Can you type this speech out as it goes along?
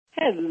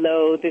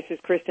Hello, this is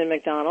Kristen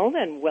McDonald,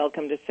 and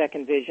welcome to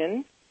Second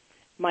Vision.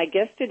 My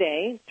guest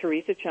today,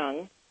 Teresa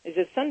Chung, is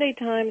a Sunday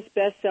Times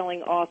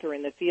best-selling author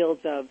in the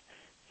fields of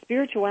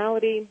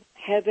spirituality,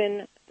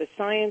 heaven, the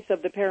science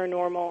of the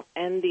paranormal,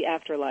 and the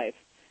afterlife.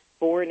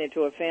 Born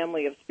into a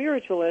family of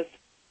spiritualists,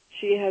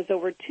 she has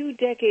over 2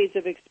 decades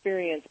of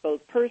experience,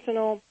 both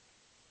personal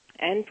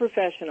and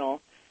professional,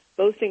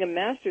 boasting a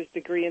master's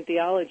degree in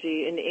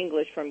theology in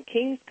English from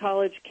King's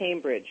College,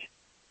 Cambridge.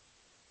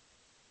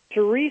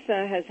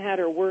 Teresa has had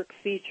her work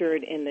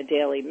featured in the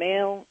Daily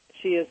Mail.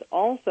 She has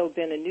also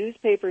been a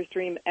newspaper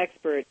stream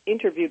expert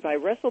interviewed by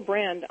Russell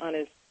Brand on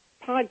his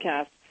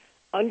podcast,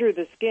 Under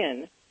the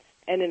Skin,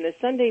 and in the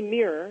Sunday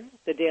Mirror,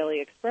 the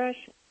Daily Express,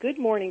 Good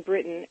Morning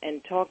Britain,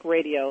 and Talk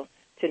Radio,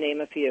 to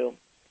name a few.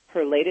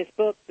 Her latest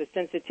book, The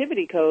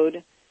Sensitivity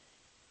Code,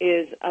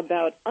 is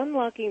about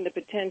unlocking the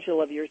potential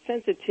of your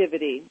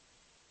sensitivity.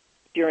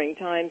 During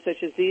times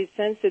such as these,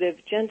 sensitive,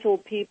 gentle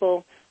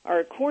people are,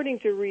 according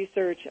to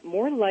research,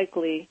 more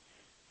likely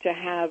to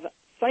have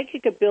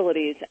psychic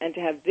abilities and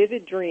to have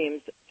vivid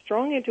dreams,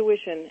 strong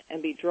intuition,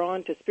 and be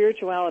drawn to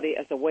spirituality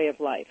as a way of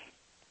life.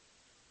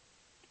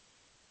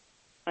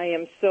 I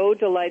am so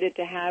delighted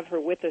to have her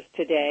with us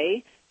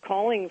today,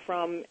 calling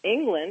from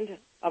England,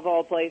 of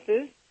all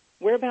places.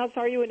 Whereabouts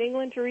are you in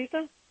England,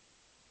 Teresa?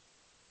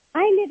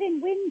 I live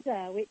in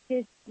Windsor, which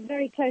is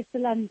very close to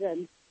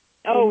London.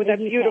 Oh, with that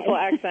beautiful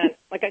accent.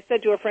 Like I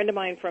said to a friend of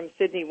mine from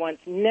Sydney once,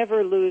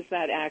 never lose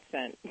that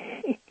accent.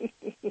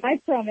 I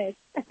promise.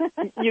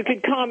 You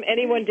could calm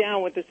anyone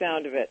down with the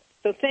sound of it.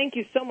 So thank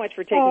you so much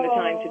for taking the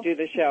time to do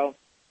the show.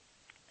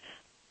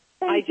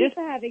 Thank you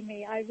for having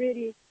me. I'm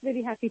really,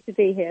 really happy to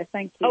be here.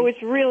 Thank you. Oh,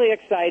 it's really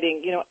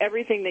exciting. You know,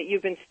 everything that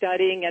you've been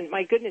studying, and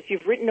my goodness,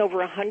 you've written over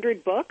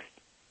 100 books?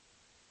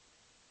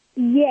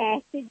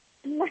 Yes, it's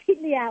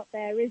slightly out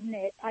there, isn't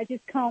it? I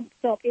just can't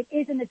stop. It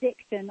is an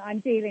addiction.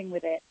 I'm dealing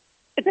with it.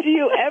 Do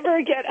you ever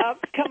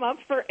come up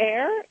for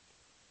air?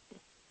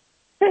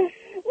 Well,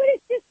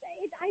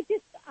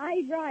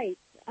 I write.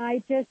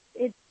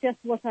 It's just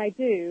what I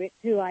do. It's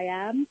who I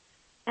am.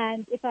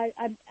 And if I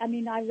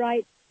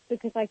write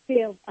because I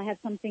feel I have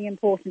something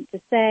important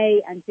to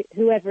say and to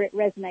whoever it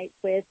resonates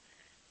with.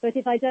 But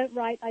if I don't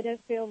write, I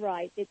don't feel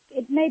right.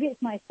 Maybe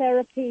it's my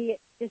therapy.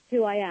 It's just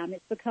who I am.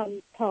 It's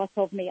become part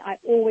of me. I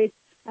always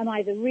am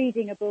either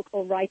reading a book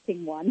or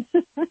writing one.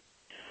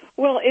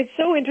 Well, it's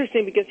so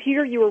interesting because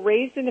here you were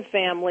raised in a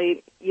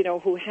family, you know,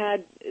 who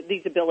had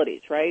these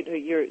abilities, right?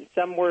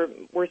 Some were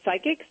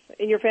psychics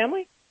in your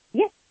family?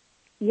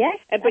 Yes.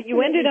 But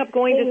you ended up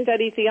going to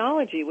study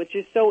theology, which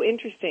is so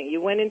interesting.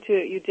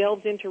 You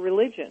delved into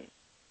religion.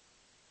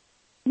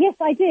 Yes,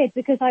 I did,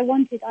 because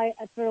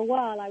for a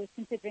while I was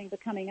considering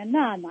becoming a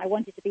nun. I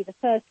wanted to be the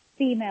first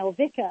female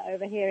vicar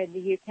over here in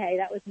the UK.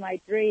 That was my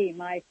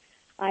dream. I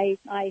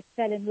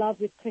fell in love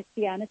with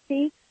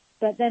Christianity.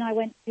 But then I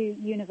went to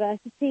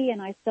university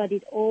and I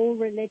studied all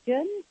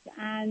religions,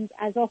 and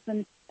as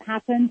often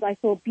happens, I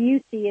saw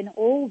beauty in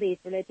all these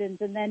religions,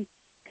 and then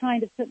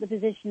kind of took the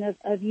position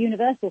of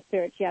universal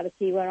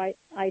spirituality, where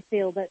I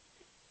feel that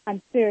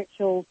I'm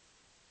spiritual,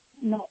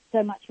 not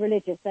so much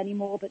religious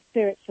anymore, but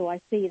spiritual.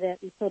 I see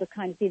you sort of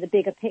kind of see the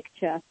bigger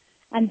picture,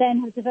 and then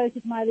have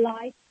devoted my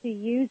life to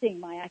using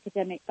my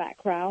academic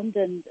background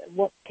and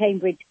what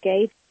Cambridge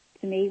gave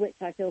to me, which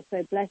I feel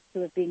so blessed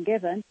to have been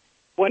given.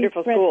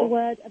 Wonderful spread school. The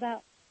word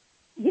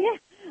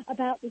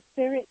about the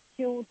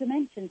spiritual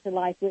dimension to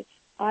life, which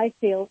I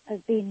feel has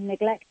been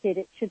neglected.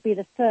 It should be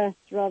the first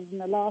rather than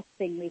the last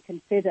thing we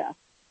consider.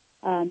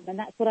 And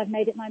that's what I've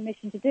made it my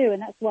mission to do.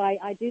 And that's why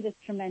I do this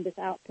tremendous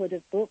output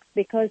of books,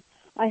 because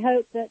I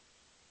hope that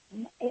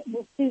it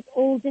will suit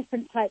all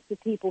different types of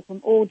people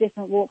from all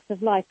different walks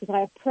of life, because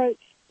I approach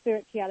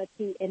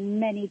spirituality in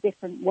many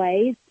different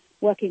ways,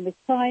 working with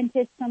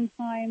scientists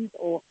sometimes,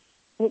 or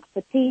books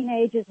for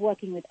teenagers,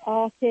 working with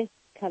artists,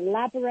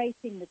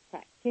 collaborating with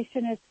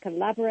practitioners,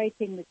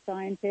 collaborating with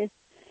scientists.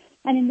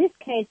 And in this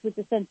case, with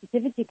The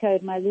Sensitivity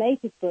Code, my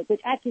latest book, which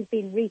actually has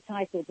been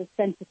retitled The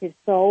Sensitive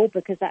Soul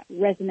because that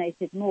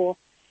resonated more,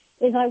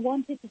 is I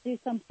wanted to do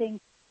something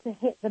to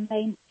hit the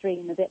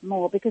mainstream a bit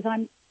more, because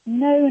I'm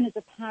known as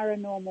a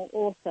paranormal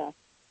author.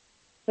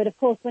 But of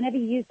course, whenever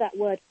you use that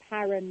word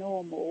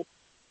paranormal,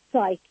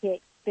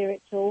 psychic,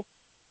 spiritual,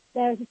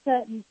 there's a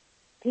certain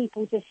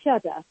people just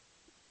shudder.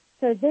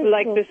 So this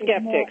like the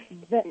skeptics.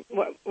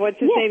 What's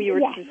his name? You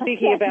were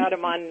speaking about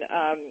him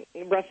on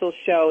Russell's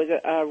show. Is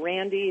it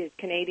Randy? Is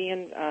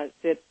Canadian?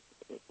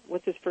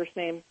 What's his first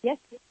name? Yes.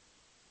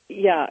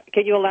 Yeah.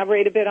 Can you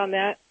elaborate a bit on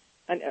that?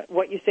 And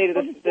what you say to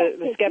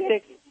the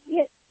skeptics?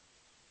 Yes,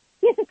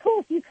 of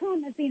course. You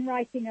can't have been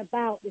writing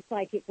about the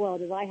psychic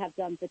world as I have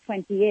done for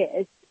 20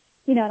 years.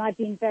 You know, and I've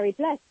been very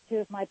blessed. 2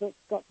 of my books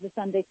got to the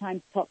Sunday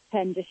Times top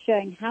 10, just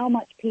showing how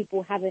much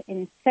people have an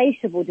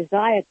insatiable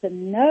desire to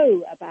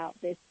know about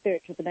this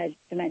spiritual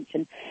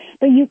dimension.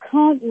 But you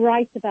can't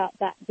write about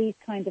these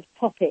kind of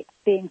topics,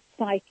 being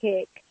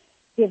psychic,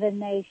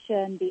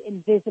 divination, the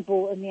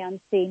invisible and the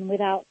unseen,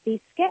 without these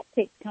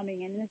skeptics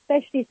coming in, and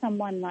especially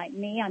someone like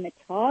me. I'm a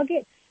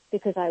target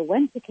because I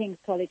went to King's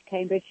College,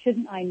 Cambridge.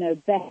 Shouldn't I know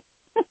best?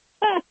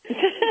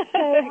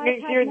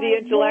 You're the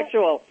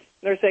intellectual.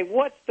 They're saying,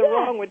 what's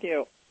wrong with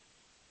you?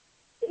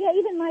 Yeah,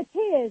 even my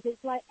peers,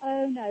 it's like,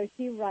 oh no,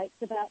 she writes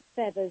about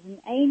feathers and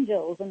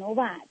angels and all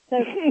that. So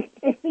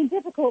it's been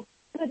difficult.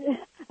 But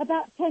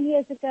about 10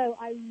 years ago,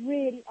 I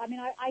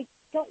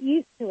got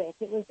used to it.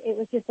 It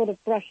was just sort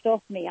of brushed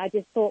off me. I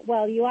just thought,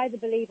 well, you either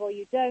believe or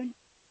you don't.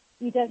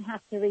 You don't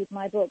have to read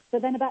my books.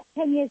 But then about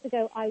 10 years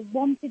ago, I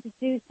wanted to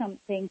do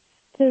something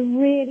to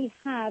really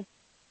have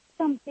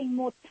something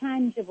more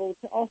tangible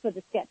to offer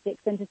the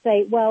skeptics than to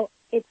say, well,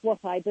 it's what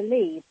I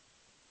believe,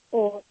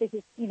 or this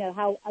is,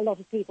 how a lot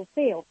of people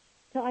feel.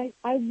 So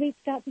I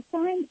reached out to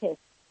scientists.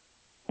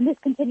 And this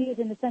continues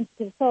in The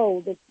Sensitive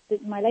Soul,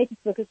 my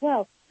latest book as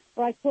well,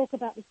 where I talk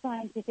about the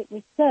scientific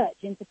research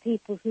into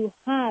people who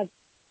have,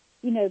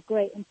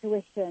 great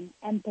intuition,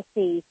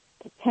 empathy,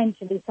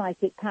 potentially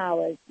psychic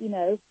powers,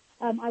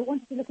 I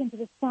wanted to look into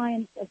the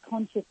science of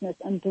consciousness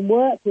and to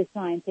work with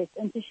scientists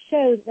and to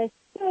show that there's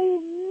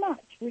so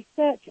much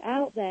research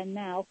out there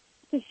now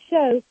to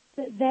show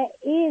that there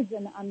is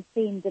an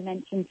unseen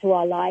dimension to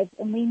our lives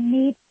and we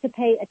need to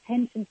pay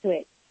attention to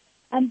it.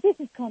 And this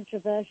is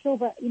controversial,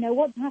 but,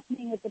 what's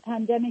happening with the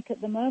pandemic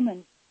at the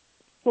moment,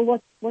 for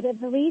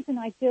whatever reason,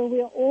 I feel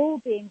we are all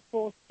being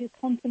forced to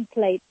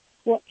contemplate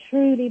what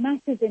truly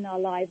matters in our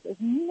lives as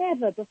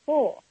never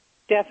before.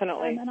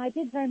 Definitely. And I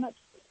did very much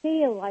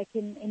feel like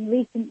in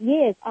recent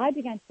years, I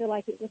began to feel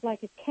like it was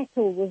like a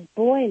kettle was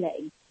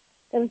boiling.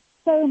 There was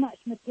so much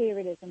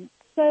materialism,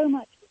 so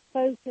much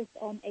focus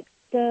on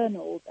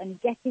externals and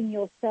getting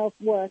your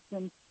self-worth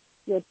from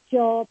your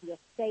job, your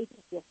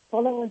status, your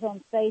followers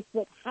on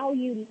Facebook, how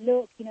you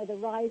look, the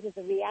rise of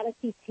the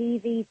reality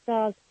TV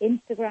stars,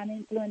 Instagram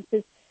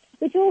influencers,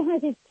 which all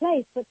has its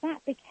place, but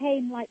that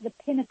became like the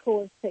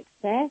pinnacle of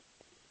success.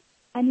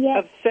 And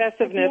yet,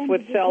 obsessiveness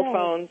with cell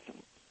phones.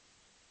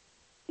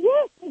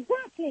 Yes,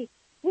 exactly.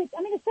 The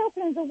cell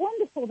phones are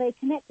wonderful. They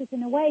connect us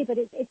in a way, but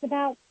it's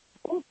about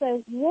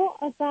also what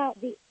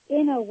about the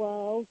inner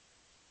world,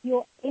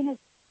 your inner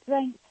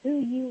strength,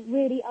 who you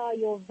really are,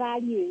 your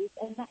values,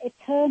 and that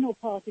eternal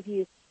part of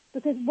you.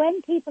 Because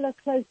when people are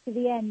close to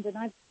the end, and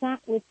I've sat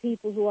with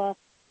people who are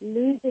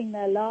losing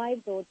their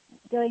lives or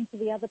going to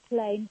the other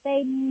plane,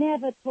 they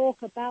never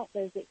talk about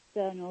those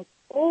externals.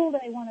 All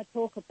they want to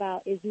talk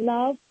about is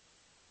love,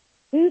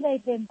 who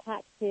they've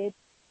impacted,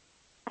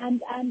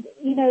 and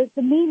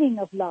the meaning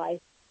of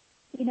life,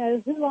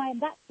 who I am.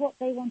 That's what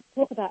they want to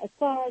talk about. As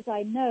far as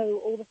I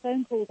know, all the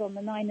phone calls on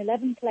the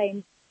 9/11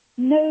 planes,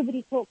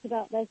 nobody talks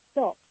about their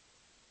stocks,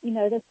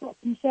 their stocks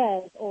and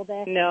shares, or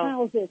their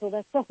houses, or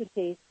their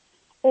properties,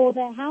 or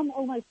their how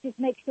almost just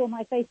make sure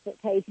my Facebook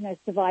page,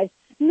 survives.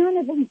 None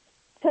of them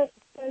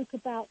spoke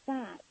about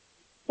that.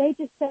 They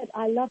just said,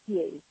 I love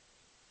you.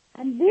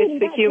 And really, it's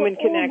the human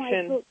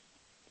connection.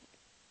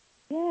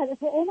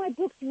 That's what all my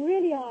books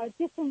really are,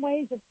 different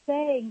ways of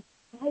saying,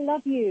 I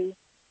love you,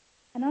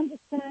 and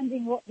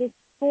understanding what this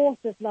force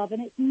of love,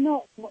 and it's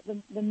not what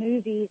the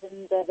movies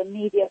and the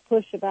media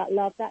push about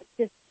love, that's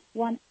just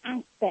one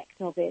aspect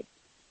of it.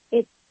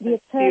 It's the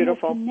eternal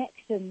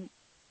connection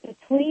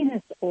between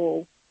us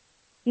all,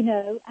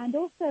 and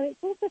also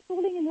it's also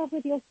falling in love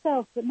with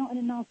yourself, but not in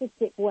a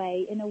narcissistic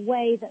way, in a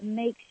way that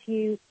makes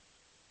you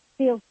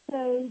feel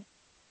so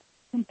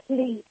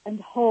complete and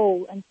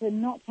whole, and to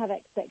not have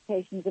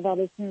expectations of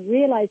others and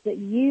realize that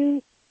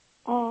you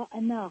are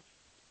enough.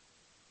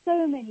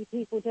 So many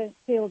people don't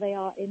feel they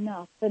are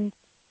enough, and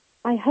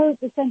I hope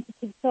The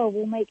Sensitive Soul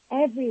will make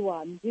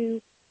everyone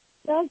who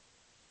does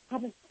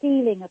have a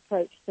feeling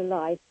approach to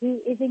life, who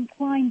is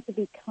inclined to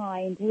be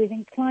kind, who is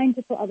inclined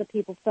to put other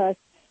people first,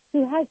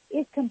 who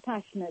is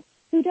compassionate,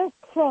 who does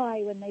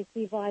cry when they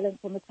see violence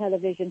on the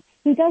television,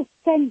 who does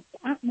sense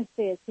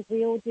atmospheres, because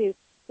we all do,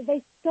 that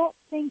they stop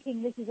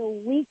thinking this is a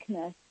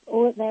weakness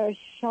or that they're a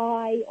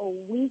shy or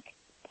weak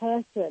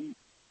person.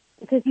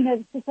 Because,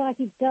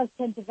 society does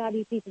tend to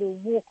value people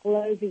who walk all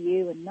over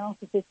you and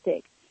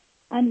narcissistic.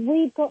 And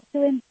we've got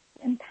to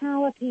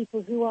empower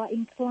people who are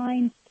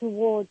inclined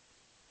towards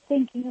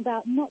thinking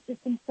about not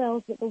just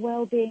themselves, but the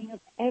well-being of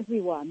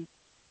everyone.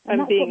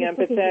 And being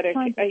empathetic.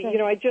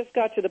 I just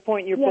got to the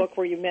point in your book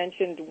where you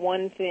mentioned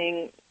one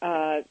thing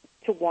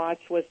to watch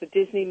was the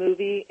Disney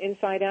movie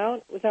Inside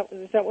Out. Is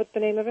that what's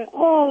the name of it?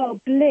 Oh,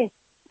 Bliss.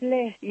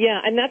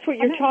 Yeah, and that's what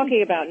you're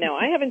talking about now.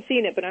 I haven't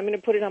seen it, but I'm going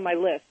to put it on my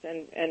list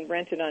and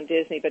rent it on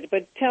Disney.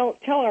 But tell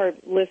our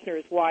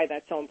listeners why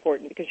that's so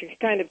important, because you're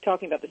kind of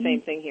talking about the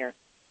same thing here.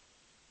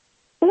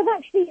 Well,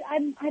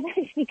 I've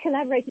actually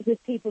collaborated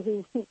with people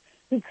who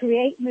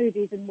create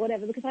movies and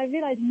whatever, because I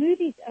realize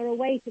movies are a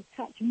way to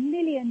touch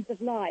millions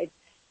of lives.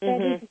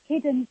 They're these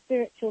hidden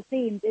spiritual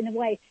themes in a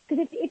way.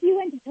 Because if you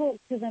went to talk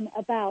to them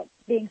about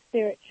being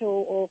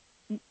spiritual or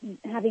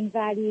having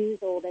values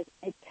or the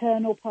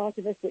eternal part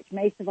of us which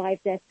may survive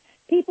death,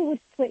 people would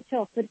switch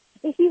off. But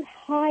if you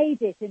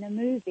hide it in a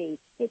movie,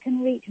 it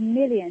can reach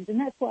millions. And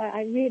that's why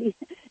I really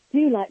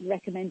do like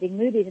recommending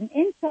movies. And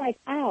Inside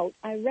Out,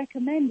 I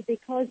recommend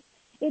because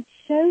it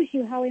shows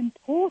you how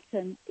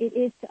important it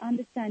is to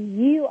understand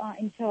you are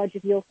in charge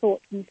of your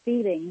thoughts and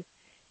feelings.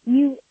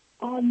 You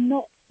are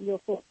not your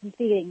thoughts and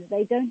feelings.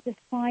 They don't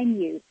define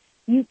you.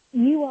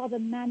 You are the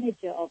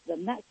manager of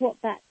them. That's what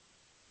that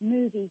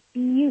movie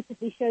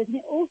beautifully shows. And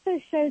it also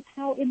shows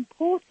how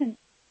important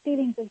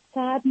feelings of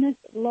sadness,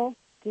 loss,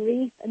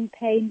 grief, and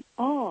pain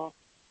are,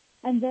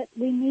 and that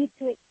we need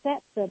to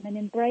accept them and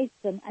embrace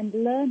them and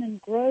learn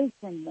and grow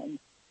from them.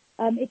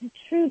 It's a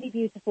truly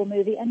beautiful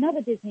movie.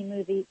 Another Disney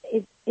movie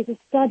is a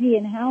study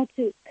in how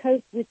to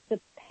cope with the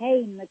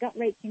pain, the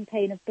gut-wrenching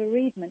pain of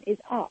bereavement, is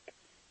Up,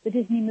 the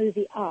Disney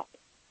movie Up.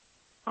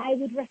 I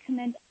would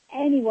recommend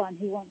anyone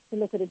who wants to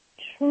look at a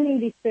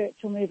truly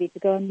spiritual movie to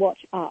go and watch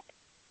Up.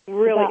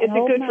 Really? Is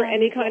it good for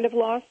any kind of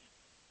loss?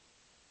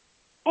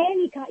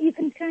 Any kind. You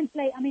can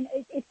translate. I mean,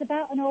 it's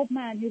about an old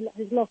man who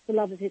has lost the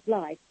love of his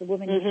life, the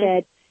woman he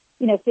shared,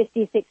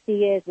 50, 60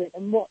 years with,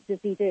 and what does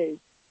he do?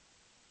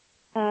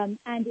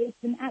 And it's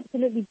an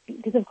absolutely,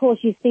 because of course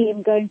you see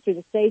him going through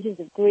the stages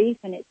of grief,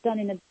 and it's done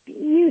in a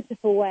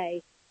beautiful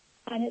way.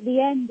 And at the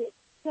end, it's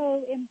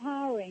so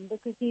empowering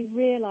because he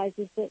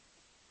realizes that,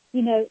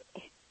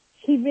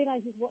 he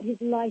realizes what his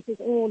life is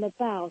all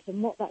about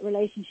and what that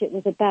relationship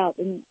was about.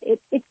 And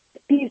it's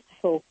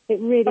beautiful. It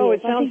really is. Oh,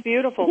 it sounds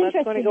beautiful.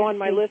 That's going to go on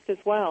my list as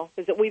well.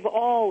 Is that we've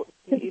all,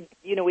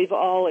 we've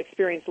all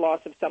experienced loss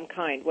of some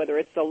kind, whether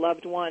it's a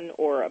loved one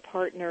or a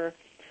partner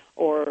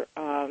or,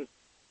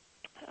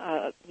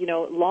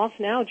 loss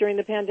now during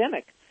the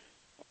pandemic,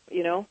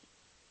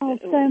 Oh,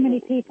 so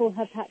many people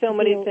have had so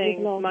many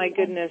things. My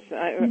goodness,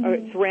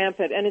 it's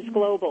rampant, and it's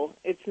global.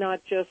 It's not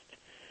just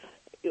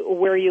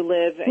where you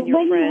live and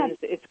your friends.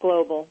 It's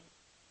global.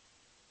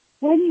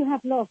 When you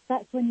have loss,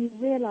 that's when you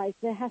realize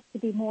there has to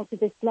be more to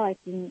this life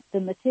than the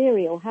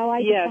material. How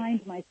I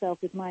defined myself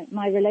with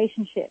my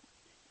relationship.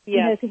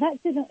 Yes. Because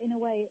that's in a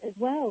way as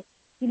well.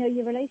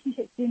 Your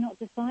relationships do not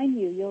define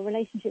you. Your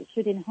relationships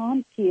should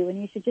enhance you, and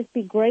you should just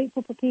be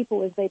grateful for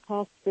people as they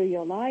pass through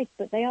your life.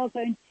 But they are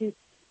going to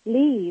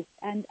leave,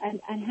 and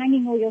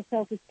hanging all your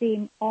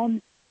self-esteem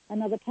on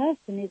another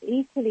person is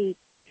equally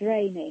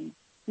draining.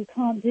 You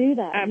can't do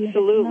that.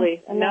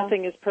 Absolutely.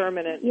 Nothing is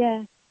permanent.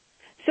 Yeah.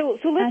 So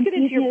let's get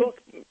into your book.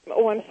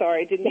 Oh, I'm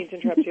sorry. I didn't mean to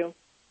interrupt you.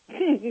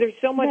 There's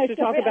so much to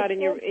talk about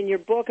in your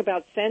book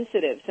about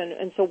sensitives.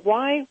 And so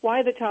why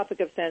the topic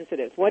of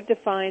sensitives? What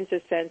defines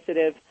a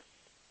sensitive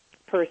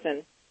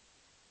person?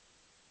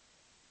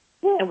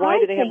 Well, and why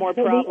do they have more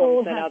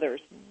problems than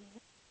others?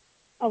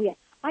 Oh, yeah.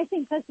 I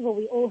think, first of all,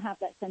 we all have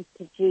that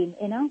sensitive gene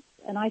in us,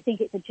 and I think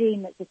it's a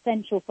gene that's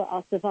essential for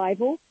our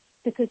survival,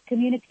 because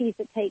communities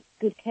that take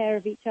good care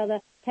of each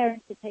other,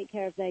 parents that take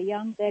care of their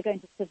young, they're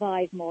going to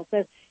survive more.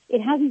 So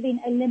it hasn't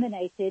been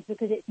eliminated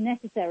because it's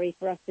necessary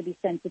for us to be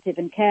sensitive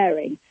and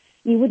caring.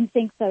 You wouldn't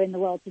think so in the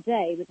world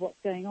today with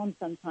what's going on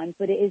sometimes,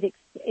 but it's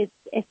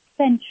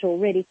essential,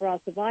 really, for our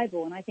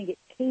survival, and I think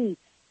it's key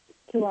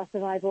to our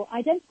survival.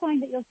 Identifying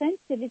that you're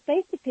sensitive is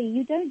basically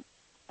you don't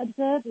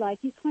observe life,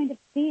 you kind of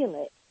feel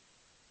it.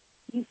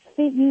 You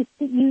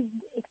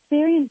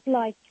experience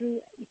life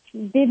through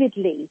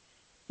vividly.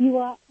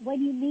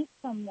 When you meet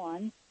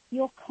someone,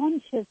 you're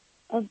conscious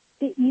of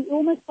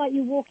almost like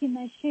you walk in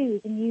their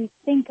shoes and you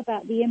think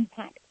about the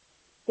impact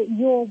that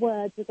your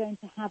words are going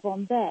to have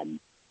on them.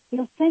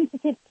 You're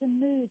sensitive to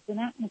moods and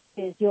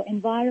atmospheres, your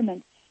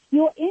environment.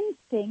 Your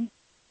instinct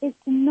is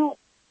to not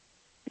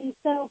be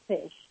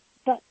selfish,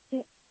 but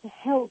to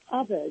help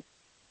others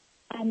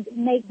and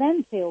make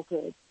them feel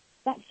good.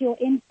 That's your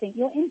instinct.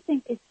 Your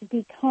instinct is to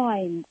be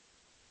kind.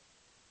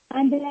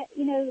 And,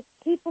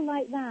 people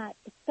like that,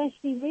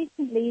 especially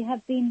recently,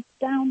 have been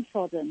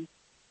downtrodden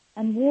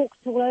and walked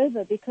all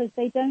over because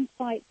they don't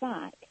fight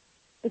back,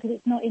 because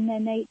it's not in their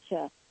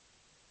nature.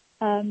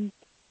 And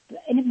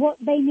what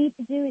they need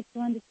to do is to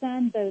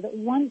understand, though, that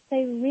once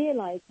they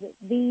realize that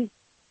these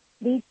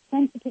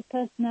sensitive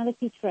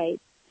personality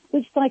traits,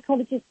 which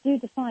psychologists do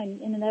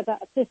define in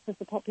about a fifth of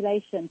the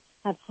population,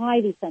 have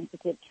highly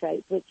sensitive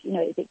traits, which,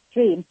 is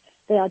extreme.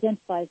 They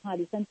identify as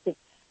highly sensitive.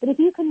 But if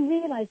you can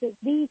realize that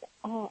these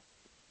are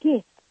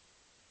gifts,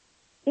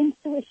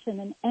 intuition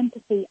and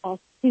empathy are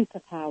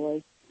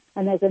superpowers.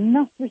 And there's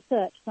enough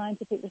research,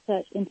 scientific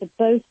research, into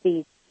both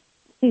these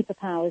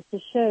superpowers to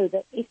show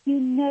that if you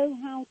know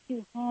how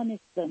to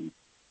harness them,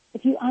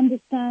 if you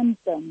understand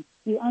them,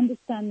 you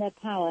understand their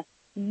power,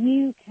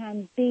 you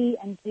can be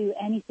and do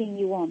anything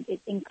you want.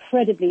 It's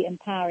incredibly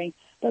empowering.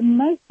 But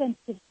most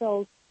sensitive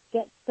souls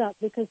get stuck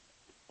because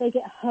they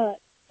get hurt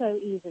so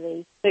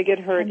easily. They get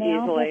hurt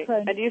easily.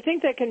 And do you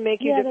think that can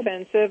make you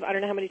defensive? I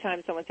don't know how many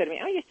times someone said to me,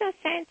 "Oh, you're so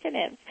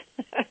sensitive."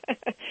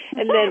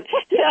 And then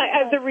I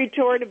have the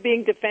retort of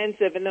being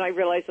defensive, and then I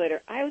realized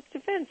later, I was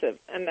defensive,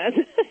 and that's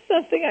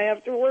something I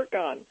have to work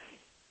on.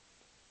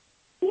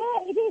 Yeah,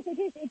 it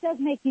is. It does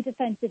make you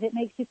defensive. It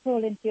makes you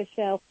crawl into your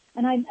shell.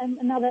 And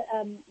another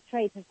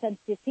trait of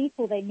sensitive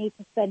people, they need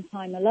to spend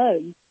time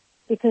alone,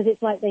 because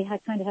it's like they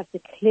kind of have to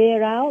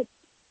clear out,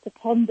 to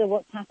ponder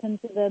what's happened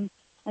to them,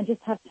 and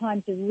just have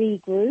time to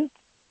regroup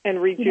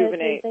and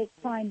rejuvenate. They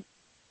find,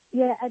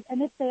 Yeah,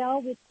 and if they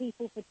are with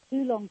people for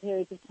too long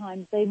periods of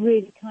time, they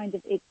really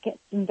it gets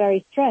them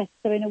very stressed.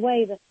 So in a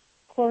way, the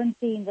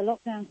quarantine, the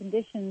lockdown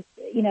conditions,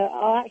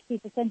 are actually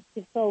for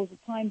sensitive souls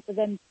a time for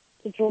them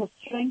to draw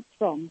strength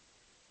from,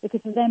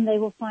 because for them they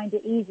will find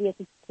it easier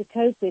to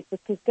cope with,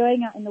 because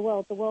going out in the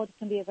world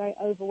can be a very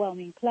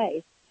overwhelming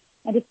place.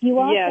 And if you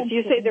are Yes,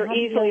 you say they're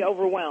easily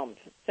overwhelmed.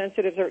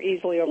 Sensitives are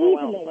easily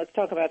overwhelmed. Easily. Let's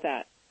talk about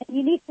that. And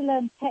you need to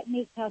learn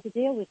techniques how to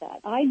deal with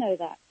that. I know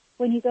that.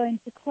 When you go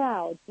into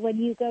crowds, when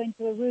you go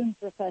into a room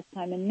for a first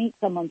time and meet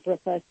someone for a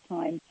first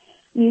time,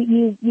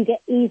 you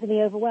get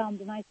easily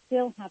overwhelmed, and I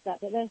still have that.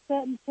 But there are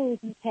certain tools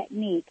and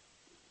techniques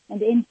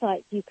and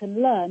insights you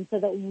can learn so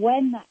that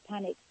when that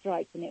panic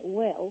strikes, and it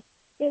will,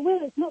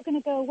 it's not going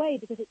to go away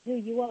because it's who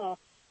you are.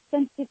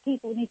 Sensitive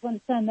people need to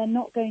understand they're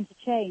not going to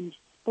change.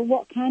 But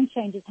what can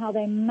change is how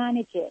they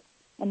manage it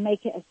and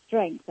make it a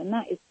strength, and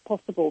that is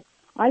possible.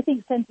 I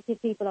think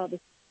sensitive people are the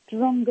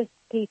strongest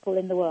people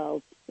in the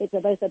world. It's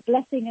both a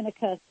blessing and a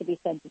curse to be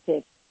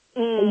sensitive.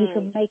 But you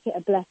can make it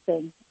a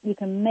blessing. You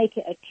can make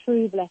it a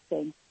true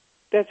blessing.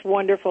 That's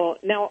wonderful.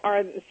 Now,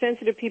 are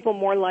sensitive people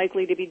more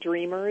likely to be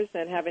dreamers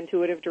and have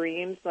intuitive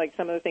dreams, like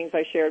some of the things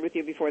I shared with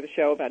you before the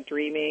show about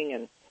dreaming?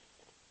 And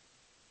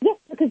yes,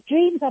 because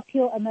dreams are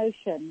pure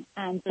emotion,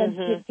 and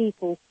sensitive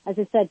people, as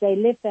I said, they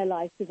live their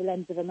lives through the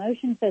lens of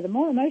emotion. So the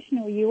more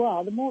emotional you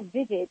are, the more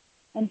vivid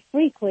and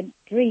frequent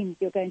dreams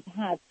you're going to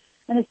have.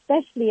 And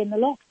especially in the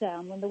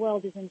lockdown, when the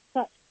world is in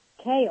such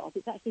chaos,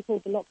 it's actually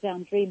called the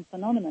lockdown dream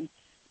phenomenon.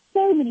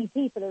 So many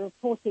people are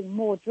reporting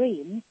more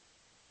dreams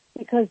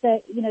because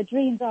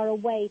dreams are a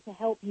way to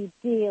help you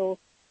deal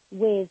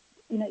with,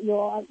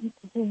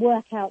 to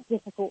work out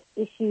difficult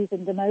issues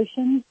and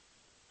emotions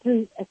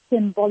through a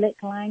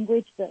symbolic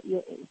language that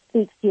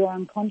speaks to your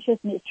unconscious,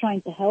 and it's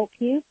trying to help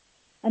you.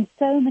 And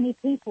so many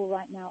people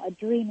right now are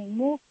dreaming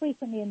more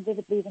frequently and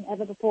vividly than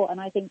ever before,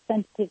 and I think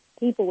sensitive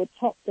people would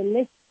top the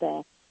list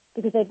there,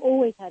 because they've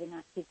always had an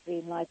active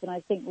dream life. And I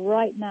think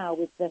right now,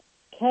 with the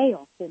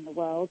chaos in the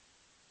world,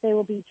 they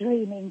will be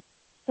dreaming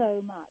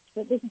so much.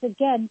 But this is,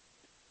 again,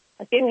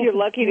 if you're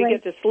lucky to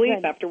get to sleep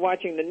strength after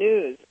watching the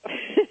news.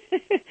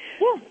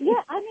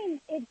 Yeah. I mean,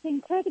 it's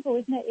incredible,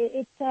 isn't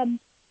it?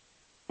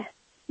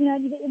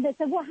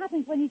 So what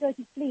happens when you go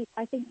to sleep?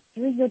 I think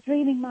your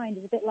dreaming mind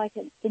is a bit like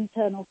an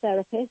internal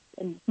therapist,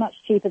 and it's much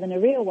cheaper than a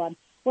real one.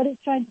 What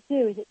it's trying to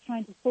do is it's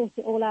trying to sort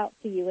it all out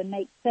for you and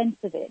make sense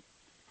of it.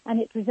 And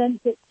it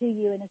presents it to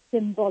you in a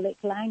symbolic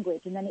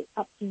language, and then it's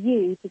up to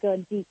you to go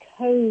and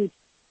decode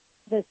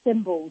the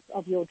symbols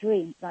of your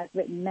dreams. And I've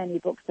written many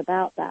books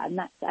about that, and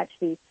that's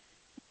actually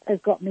has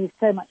got me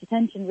so much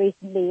attention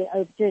recently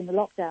during the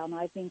lockdown.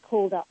 I've been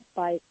called up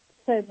by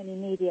so many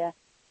media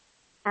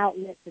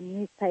outlets and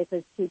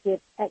newspapers to give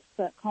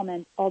expert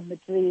comment on the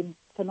dream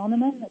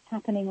phenomenon that's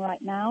happening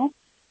right now,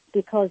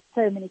 because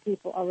so many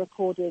people are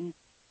recording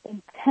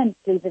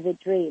intensely vivid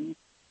dreams.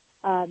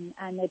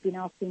 And they've been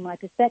asking my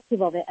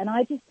perspective of it. And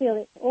I just feel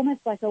it's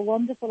almost like a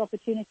wonderful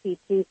opportunity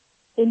to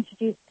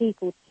introduce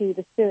people to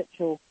the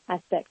spiritual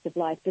aspects of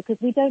life, because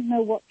we don't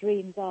know what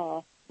dreams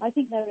are. I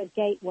think they're a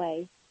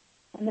gateway.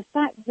 And the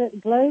fact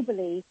that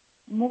globally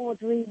more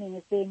dreaming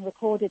is being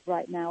recorded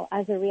right now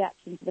as a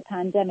reaction to the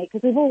pandemic,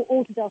 because we've all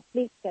altered our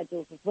sleep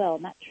schedules as well,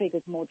 and that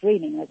triggers more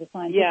dreaming as a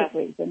scientific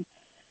reason.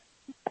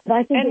 But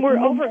I think and we're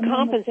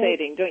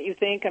overcompensating, don't you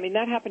think? I mean,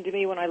 that happened to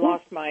me when I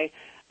lost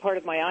part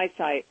of my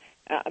eyesight.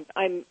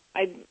 I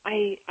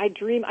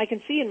dream. I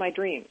can see in my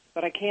dreams,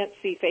 but I can't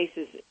see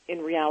faces in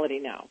reality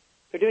now.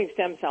 They're doing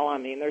stem cell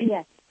on me, and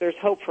there's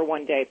hope for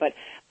one day.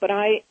 But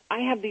I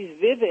have these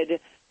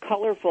vivid,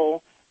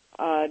 colorful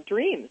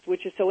dreams,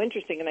 which is so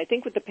interesting. And I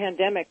think with the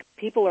pandemic,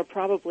 people are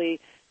probably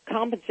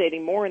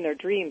compensating more in their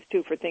dreams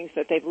too for things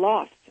that they've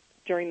lost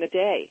during the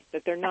day,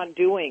 that they're not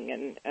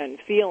doing and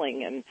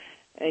feeling and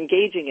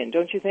engaging in.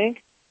 Don't you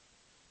think?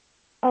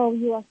 Oh,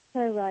 you are so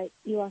right.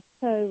 You are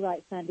so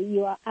right, Sandy.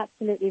 You are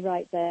absolutely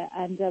right there.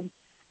 And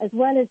as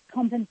well as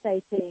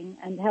compensating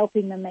and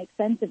helping them make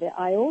sense of it,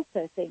 I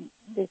also think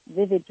this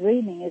vivid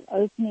dreaming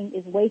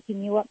is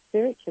waking you up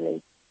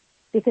spiritually,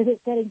 because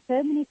it's getting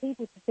so many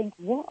people to think,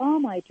 what are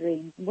my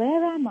dreams?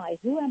 Where am I?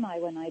 Who am I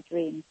when I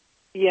dream?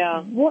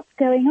 Yeah. What's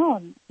going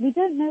on? We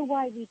don't know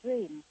why we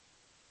dream.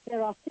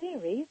 There are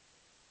theories,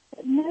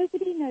 but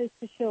nobody knows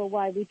for sure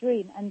why we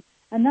dream. And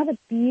another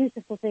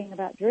beautiful thing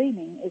about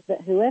dreaming is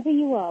that whoever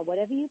you are,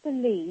 whatever you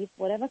believe,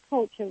 whatever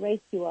culture, race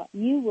you are,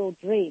 you will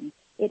dream.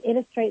 It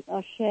illustrates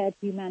our shared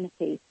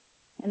humanity.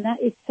 And that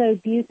is so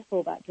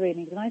beautiful about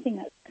dreaming. And I think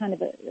that's kind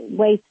of a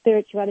way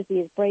spirituality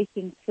is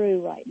breaking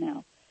through right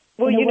now.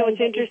 Well, it's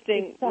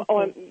interesting.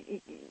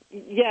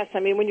 Yes, I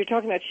mean, when you're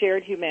talking about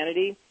shared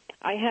humanity,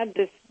 I had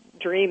this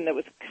dream that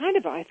was kind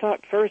of, I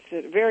thought first,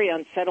 a very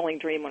unsettling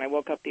dream when I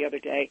woke up the other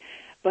day.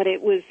 But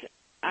it was,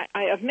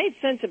 I've made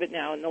sense of it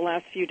now in the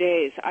last few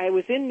days. I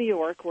was in New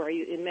York,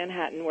 in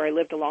Manhattan, where I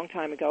lived a long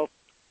time ago,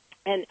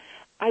 and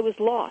I was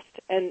lost.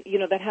 And,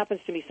 that happens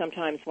to me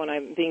sometimes when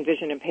I'm being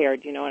vision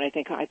impaired, and I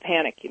think I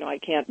panic, I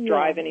can't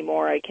drive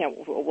anymore. I can't,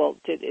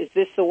 is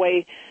this the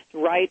way,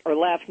 right or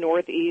left,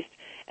 north, east?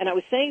 And I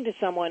was saying to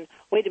someone,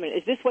 wait a minute,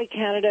 is this way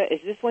Canada?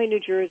 Is this way New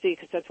Jersey?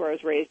 Because that's where I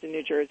was raised, in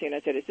New Jersey. And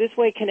I said, is this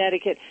way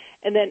Connecticut?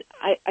 And then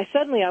I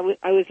suddenly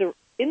was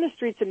in the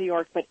streets of New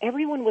York, but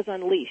everyone was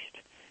unleashed.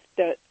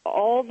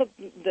 All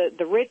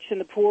the rich and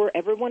the poor,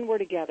 everyone were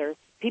together.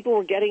 People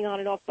were getting on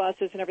and off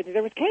buses and everything.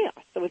 There was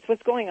chaos. So it's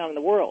what's going on in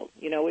the world,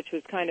 which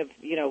was kind of,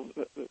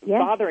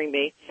 bothering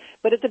me.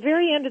 But at the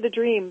very end of the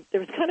dream,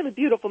 there was kind of a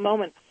beautiful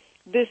moment.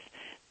 This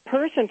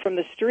person from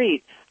the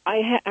street,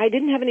 I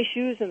didn't have any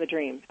shoes in the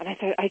dream. And I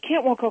thought, I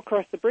can't walk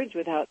across the bridge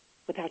without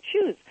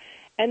shoes.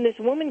 And this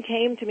woman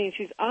came to me, and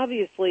she's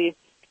obviously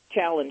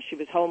challenged. She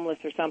was homeless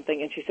or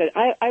something. And she said,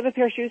 I have a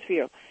pair of shoes for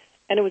you.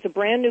 And it was a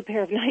brand new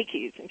pair of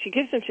Nikes, and she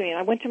gives them to me, and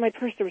I went to my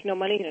purse, there was no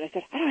money in it. I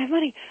said, I don't have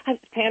money. I was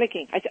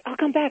panicking. I said, I'll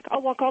come back.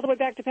 I'll walk all the way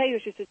back to pay you.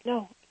 She said,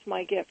 no, it's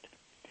my gift.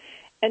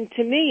 And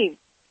to me,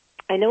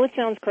 I know it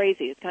sounds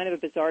crazy. It's kind of a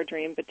bizarre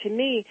dream, but to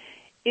me,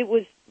 it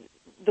was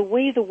the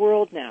way the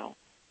world now,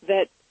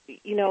 that,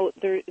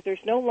 there's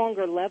no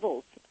longer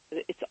levels.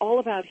 It's all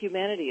about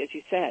humanity, as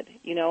you said,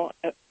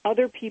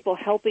 other people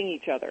helping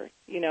each other,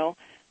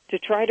 to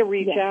try to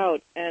reach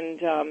out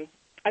and,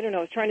 I don't know,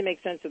 I was trying to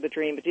make sense of the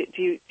dream, but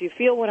do you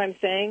feel what I'm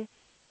saying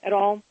at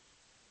all?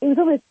 It was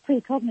almost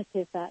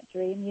precognitive, that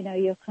dream.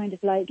 You're kind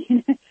of like,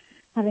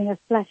 having a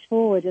flash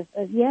forward of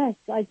yes,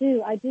 I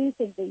do. I do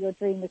think that your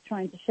dream was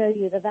trying to show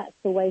you that that's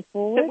the way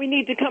forward. That we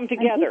need to come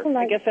together.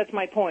 I guess that's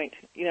my point,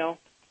 Yeah,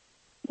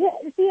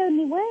 it's the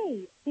only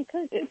way.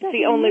 Because it's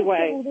the only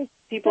way.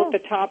 People at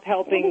the top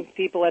helping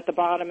people at the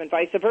bottom and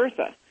vice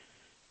versa.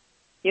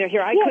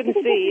 Here I couldn't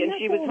see, and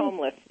she was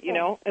homeless.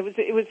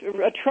 It was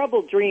a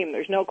troubled dream.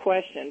 There's no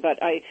question,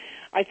 but I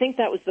think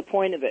that was the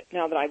point of it.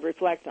 Now that I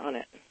reflect on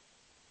it,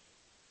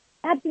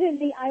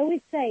 absolutely. I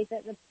always say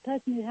that the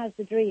person who has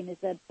the dream is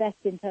the best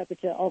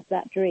interpreter of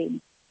that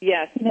dream.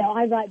 Yes.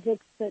 I write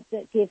books that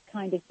give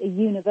kind of a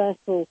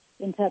universal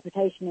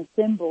interpretation of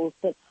symbols,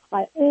 but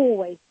I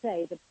always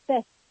say the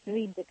best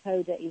dream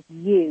decoder is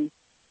you.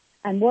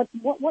 And what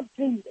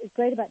dreams is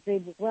great about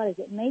dreams as well is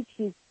it makes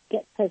you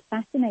get so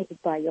fascinated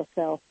by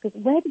yourself,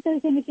 because where did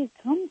those images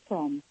come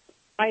from?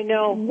 I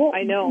know.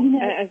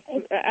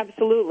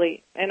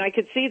 Absolutely. And I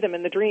could see them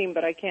in the dream,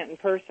 but I can't in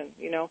person,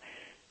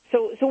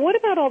 So what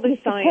about all this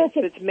science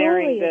that's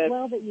marrying the...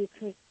 Well that you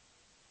could...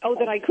 Oh,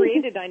 that I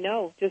created, I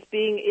know, just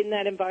being in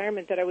that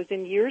environment that I was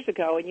in years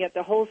ago, and yet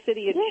the whole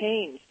city had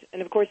changed.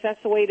 And, of course, that's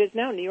the way it is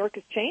now. New York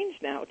has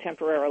changed now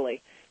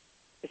temporarily.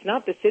 It's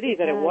not the city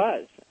that it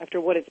was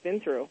after what it's been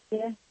through.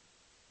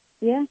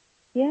 Yeah.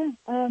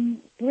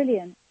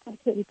 Brilliant.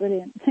 Absolutely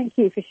brilliant. Thank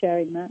you for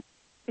sharing that.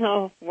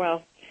 Oh,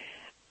 well.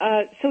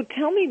 So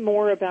tell me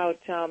more about,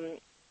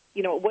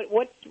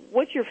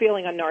 what's your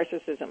feeling on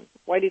narcissism?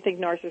 Why do you think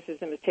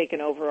narcissism has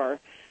taken over our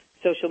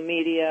social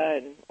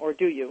media, or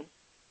do you?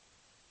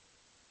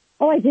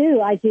 Oh, I do.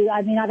 I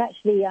mean, I've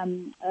actually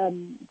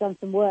done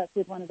some work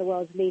with one of the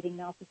world's leading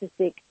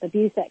narcissistic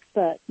abuse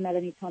experts,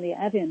 Melanie Tonia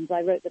Evans.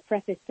 I wrote the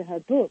preface to her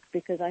book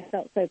because I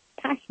felt so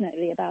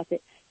passionately about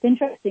it. It's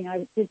interesting,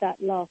 I did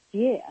that last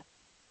year.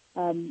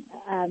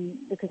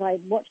 Because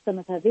I watched some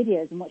of her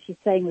videos, and what she's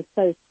saying was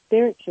so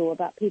spiritual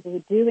about people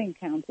who do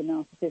encounter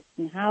narcissists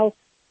and how,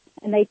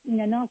 and they,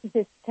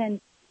 narcissists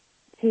tend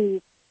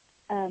to,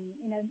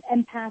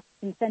 empaths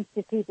and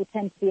sensitive people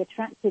tend to be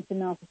attracted to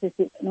narcissists.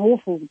 It's an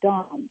awful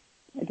dance,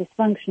 a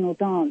dysfunctional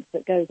dance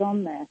that goes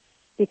on there,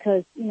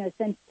 because,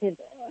 sensitive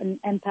and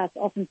empaths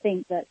often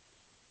think that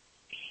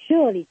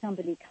surely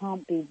somebody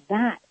can't be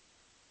that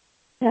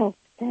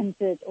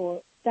self-centered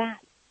or that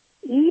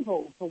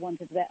evil, for want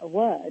of a better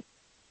word,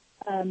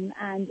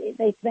 and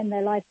they spend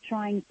their life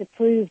trying to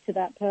prove to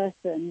that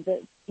person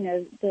that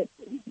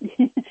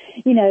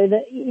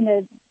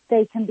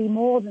they can be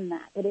more than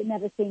that, but it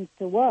never seems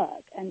to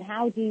work. And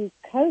how do you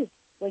cope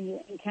when you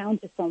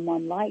encounter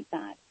someone like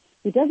that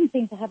who doesn't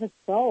seem to have a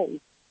soul?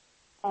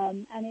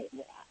 And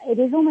it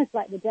is almost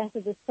like the death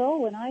of the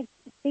soul, and I've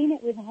seen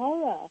it with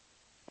horror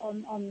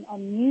on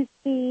news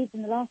feeds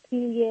in the last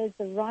few years,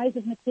 the rise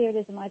of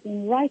materialism. I've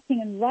been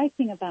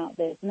writing about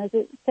this. And as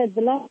it said,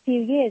 the last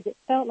few years, it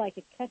felt like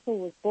a kettle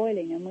was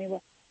boiling, and we were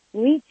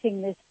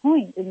reaching this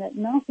point in that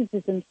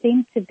narcissism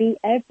seemed to be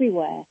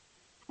everywhere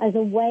as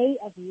a way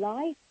of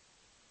life.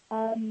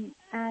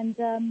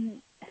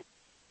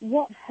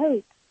 What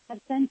hope have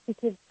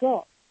sensitives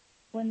got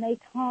when they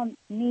can't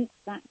meet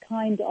that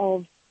kind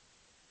of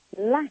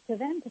lack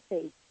of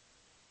empathy?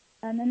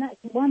 And that's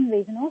one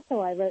reason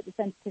also I wrote The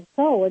Sensitive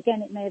Soul.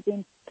 Again, it may have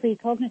been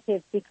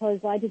precognitive because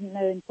I didn't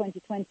know in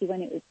 2020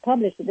 when it was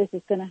published that this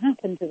was going to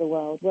happen to the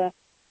world, where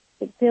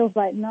it feels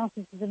like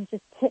narcissism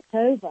just tipped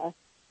over.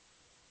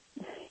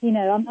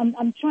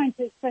 I'm trying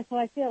to express how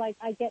I feel.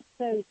 I get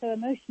so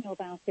emotional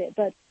about it,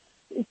 but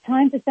it's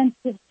time for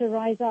sensitives to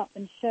rise up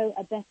and show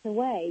a better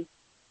way.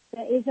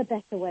 There is a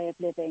better way of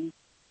living.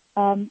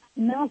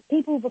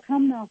 People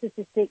become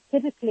narcissistic.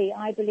 Typically,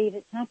 I believe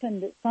it's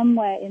happened at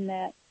somewhere in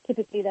their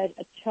typically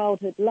a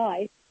childhood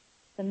life,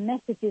 the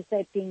messages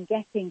they've been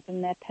getting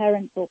from their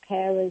parents or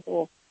carers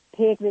or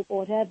peer group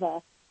or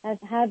whatever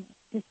have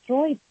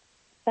destroyed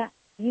that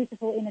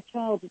beautiful inner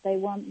child that they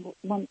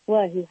once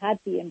were, who had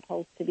the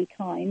impulse to be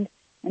kind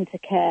and to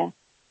care.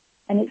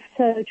 And it's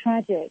so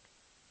tragic.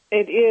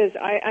 It is.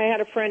 I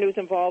had a friend who was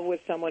involved with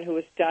someone who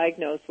was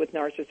diagnosed with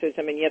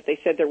narcissism, and yet they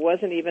said there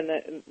wasn't even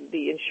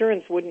the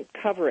insurance wouldn't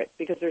cover it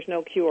because there's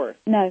no cure.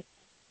 No.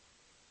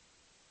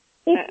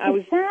 I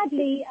was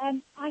sadly,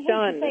 I hate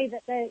to say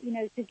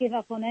that to give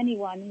up on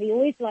anyone. We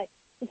always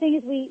the thing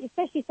is, we,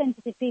 especially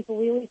sensitive people,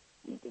 we always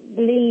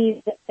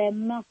believe that there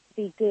must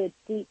be good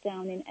deep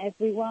down in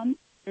everyone.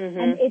 Mm-hmm.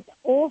 And it's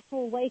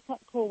awful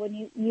wake-up call when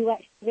you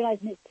actually realize,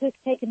 and it's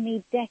taken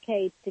me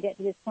decades to get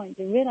to this point,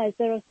 to realize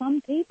there are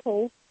some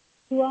people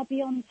who are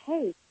beyond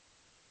hope.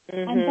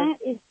 Mm-hmm. And that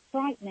is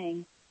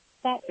frightening.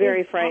 That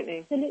Very is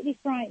frightening. Absolutely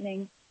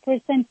frightening for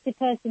a sensitive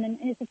person. And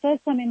it's the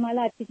first time in my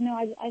life, because,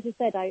 as I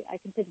said, I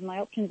consider my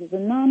options as a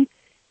nun,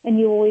 and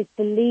you always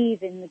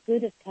believe in the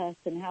good of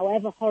person,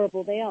 however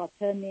horrible they are,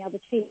 turn the other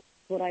cheek,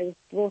 what I was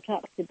brought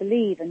up to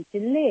believe and to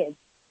live.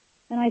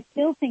 And I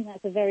still think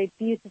that's a very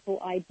beautiful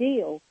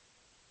ideal.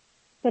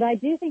 But I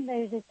do think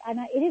there is this, and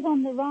it is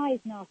on the rise,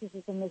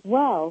 narcissism as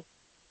well,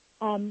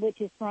 which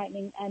is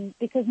frightening, and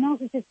because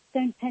narcissists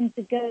don't tend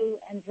to go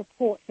and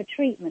report for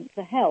treatment,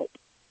 for help.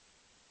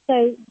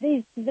 So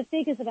the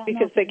figures about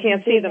because they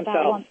can't see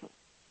themselves.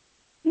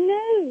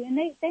 No, and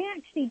they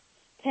actually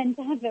tend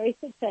to have very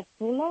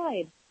successful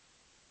lives.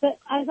 But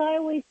as I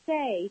always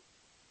say,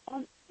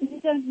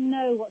 you don't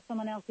know what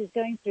someone else is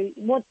going through.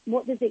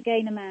 What does it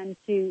gain a man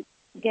to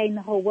gain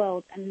the whole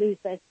world and lose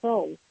their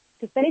soul?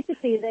 Because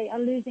basically they are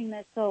losing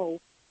their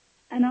soul.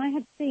 And I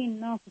have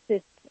seen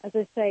narcissists, as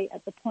I say,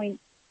 at the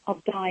point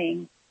of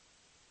dying,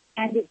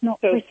 and it's not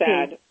so pretty.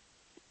 Sad.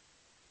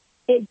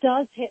 It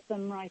does hit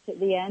them right at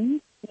the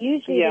end.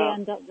 Usually Yeah. they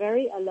end up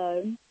very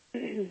alone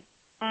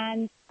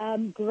and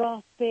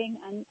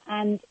grasping,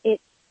 and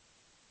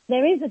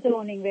there is a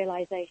dawning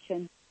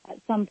realization at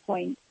some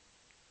point.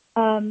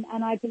 And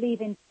I believe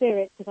in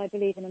spirit, because I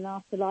believe in an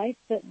afterlife,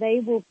 that they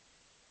will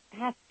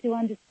have to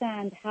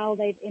understand how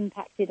they've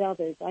impacted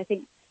others. I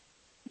think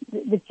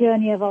the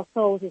journey of our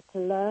souls is to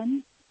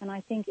learn, and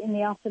I think in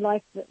the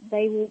afterlife that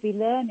they will be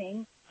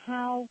learning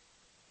how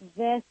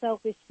their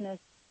selfishness,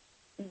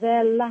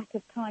 their lack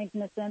of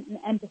kindness and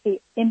empathy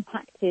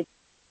impacted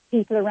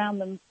people around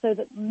them, so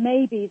that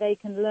maybe they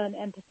can learn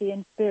empathy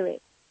in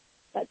spirit.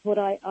 That's what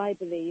I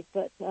believe.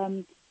 But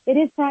it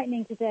is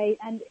frightening today,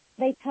 and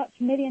they touch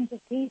millions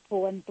of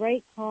people and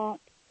break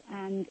hearts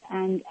and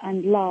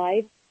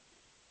lives.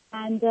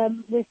 And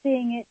we're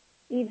seeing it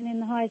even in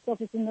the highest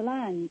office in the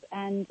land,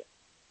 and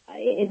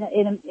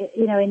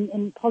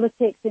in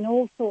politics, in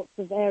all sorts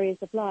of areas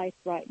of life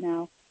right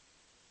now.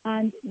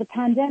 And the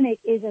pandemic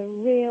is a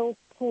real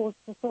pause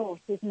for thought,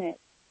 isn't it?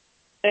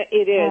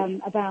 It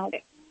is.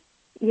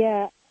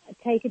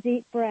 Take a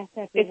deep breath,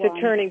 everyone. It's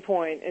a turning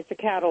point. It's a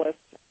catalyst.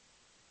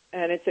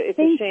 And it's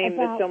a shame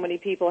that so many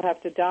people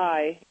have to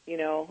die.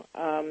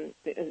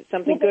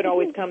 Something good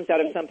always comes out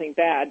of something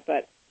bad,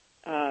 but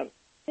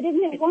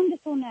isn't it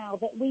wonderful now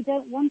that we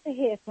don't want to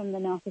hear from the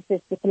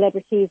narcissists, the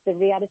celebrities, the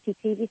reality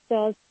TV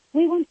stars?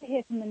 We want to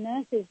hear from the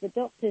nurses, the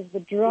doctors, the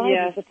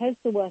drivers, yes. the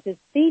postal workers.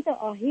 These are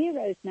our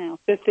heroes now.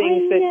 The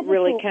things that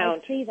really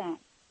count. I'd see that.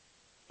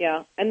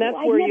 Yeah, and that's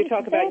where you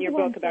talk about in your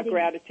book about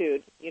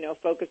gratitude,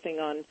 focusing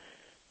on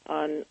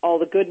all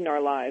the good in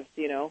our lives,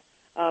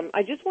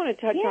 I just want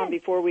to touch on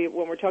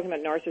when we're talking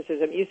about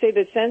narcissism, you say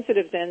that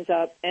sensitives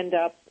end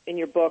up in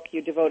your book,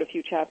 you devote a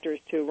few chapters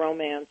to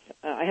romance.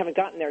 I haven't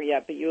gotten there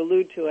yet, but you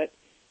allude to it,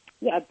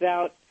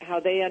 about how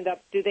they end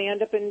up, do they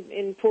end up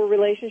in poor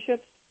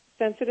relationships,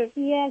 sensitive?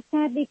 Yeah,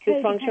 sadly,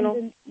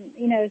 dysfunctional?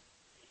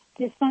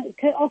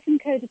 Often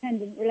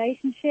codependent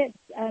relationships,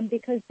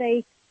 because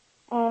they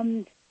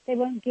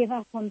won't give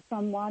up on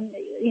someone,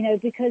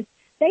 because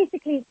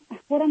basically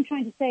what I'm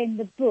trying to say in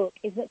the book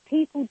is that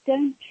people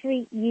don't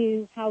treat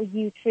you how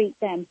you treat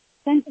them.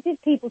 Sensitive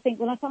people think,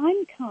 well, if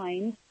I'm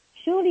kind,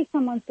 surely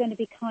someone's going to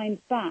be kind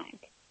back.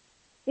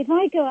 If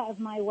I go out of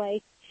my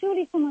way,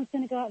 surely someone's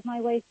going to go out of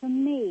my way for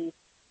me.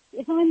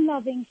 If I'm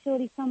loving,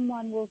 surely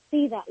someone will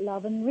see that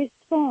love and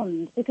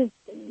respond, because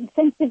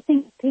sensitive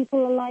think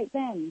people are like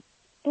them.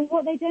 But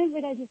what they don't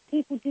realize is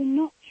people do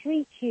not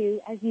treat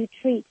you as you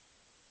treat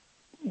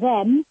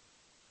them.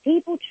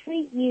 People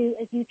treat you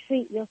as you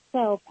treat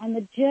yourself, and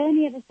the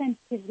journey of a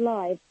sensitive's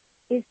life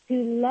is to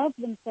love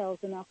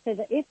themselves enough so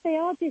that if they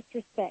are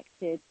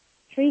disrespected,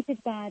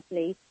 treated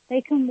badly,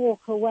 they can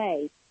walk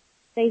away.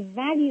 They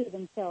value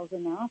themselves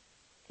enough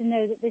to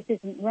know that this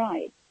isn't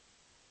right.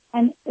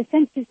 And the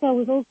sensitive soul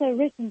was also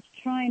written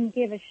to try and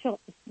give a shot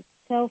of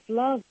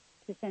self-love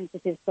to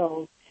sensitive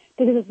souls,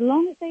 because as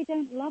long as they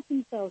don't love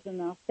themselves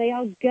enough, they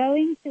are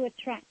going to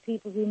attract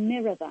people who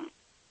mirror that.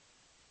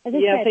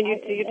 Yes, and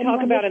you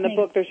talk about in the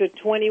book there's a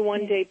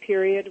 21-day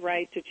period,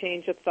 right, to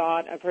change a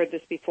thought. I've heard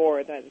this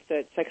before,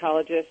 that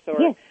psychologists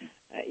or,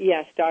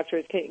 yes,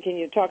 doctors. Can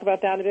you talk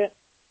about that a bit?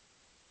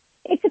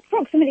 It's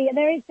approximately,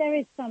 there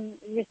is some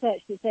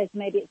research that says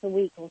maybe it's a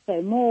week or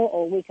so more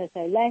or a week or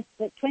so less,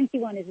 but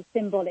 21 is a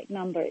symbolic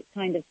number. It's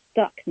kind of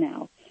stuck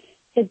now.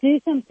 So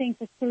do something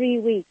for 3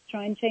 weeks.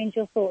 Try and change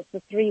your thoughts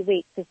for 3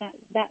 weeks, because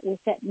that will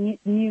set new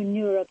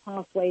neural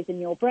pathways in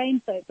your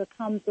brain, so it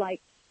becomes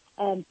like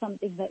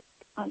something that's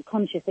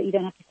unconscious, that you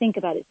don't have to think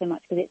about it so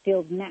much because it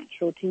feels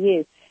natural to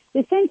you.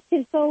 The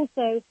sensitive souls,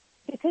 though,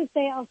 because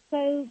they are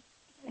so,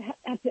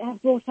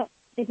 have brought up,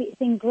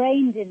 it's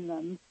ingrained in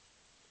them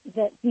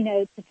that, you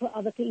know, to put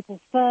other people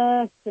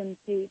first and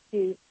to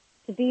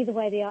be the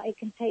way they are, it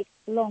can take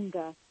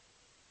longer.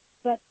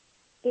 But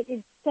it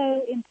is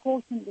so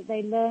important that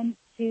they learn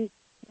to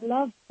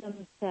love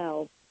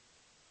themselves.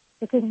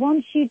 Because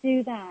once you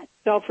do that...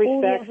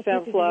 Self-respect,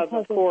 self-love,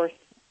 of course.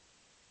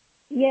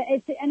 Yeah,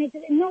 it's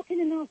not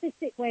in a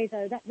narcissistic way,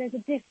 though. There's a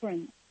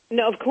difference.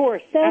 No, of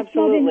course,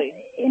 absolutely.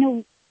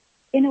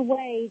 In a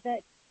way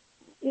that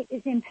it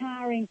is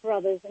empowering for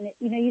others, and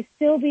you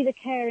still be the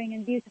caring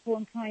and beautiful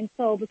and kind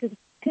soul, because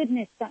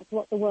goodness, that's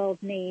what the world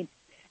needs.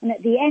 And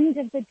at the end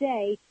of the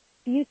day,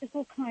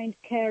 beautiful, kind,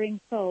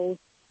 caring souls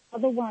are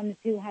the ones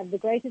who have the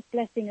greatest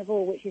blessing of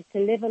all, which is to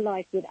live a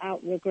life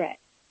without regret,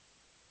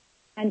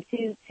 and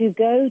to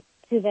go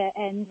to their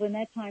end when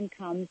their time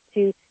comes,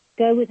 to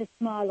go with a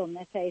smile on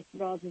their face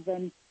rather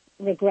than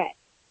regret.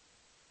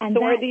 And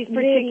so are these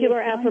particular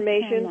really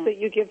affirmations that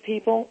you give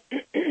people?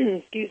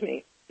 Excuse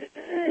me.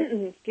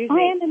 Excuse me.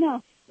 I am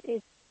enough.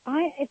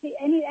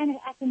 Any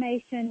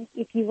affirmation,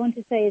 if you want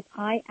to say, is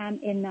I am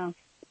enough.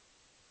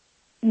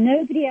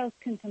 Nobody else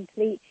can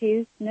complete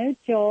you. No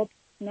job,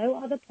 no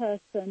other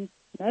person,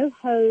 no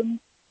home,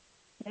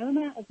 no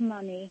amount of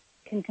money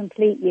can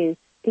complete you.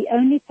 The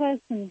only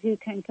person who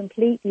can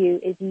complete you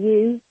is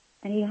you,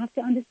 and you have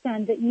to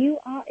understand that you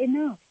are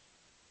enough.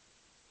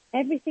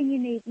 Everything you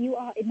need, you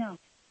are enough.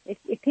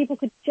 If people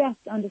could just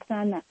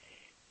understand that,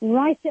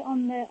 write it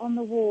on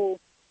the wall,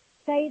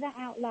 say that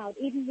out loud.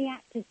 Even the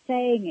act of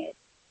saying it,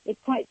 it's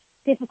quite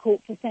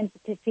difficult for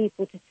sensitive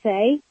people to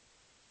say,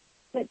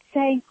 but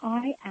saying,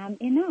 I am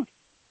enough.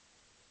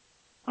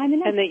 I'm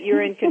enough. And that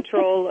you're in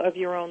control of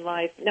your own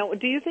life. Now,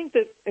 do you think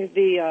that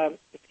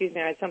excuse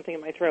me, I had something in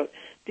my throat.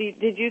 Do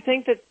you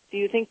think that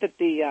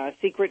the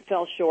Secret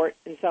fell short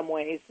in some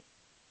ways?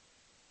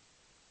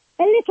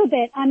 A little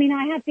bit. I mean,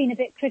 I have been a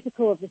bit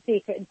critical of The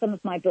Secret in some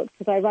of my books,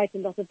 because I write a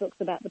lot of books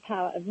about the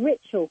power of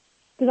ritual.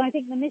 Because I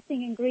think the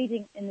missing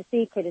ingredient in The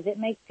Secret is it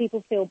makes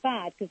people feel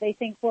bad, because they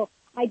think, well,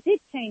 I did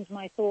change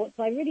my thoughts,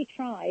 I really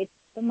tried,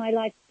 but my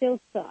life still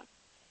sucks.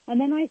 And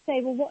then I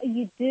say, well, what are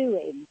you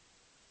doing?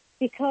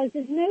 Because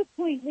there's no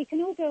point. We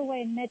can all go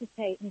away and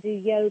meditate and do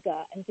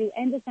yoga and do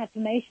endless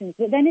affirmations,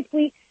 but then if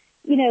we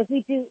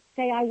do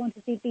say, I want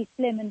to be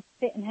slim and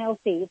fit and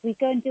healthy, if we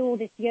go and do all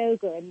this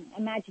yoga and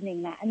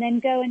imagining that, and then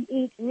go and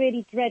eat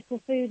really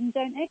dreadful food and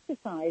don't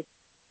exercise,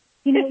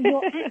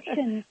 your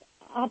actions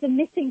are the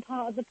missing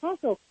part of the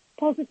puzzle,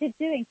 positive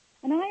doing.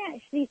 And I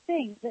actually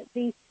think that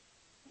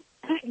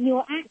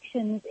your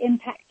actions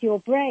impact your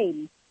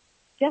brain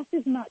just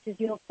as much as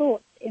your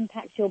thoughts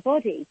impact your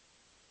body.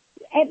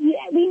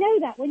 We know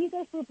that when you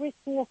go for a brisk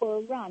walk or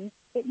a run,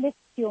 it lifts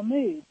your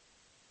mood.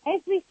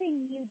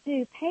 Everything you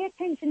do, pay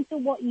attention to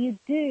what you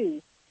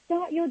do.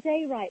 Start your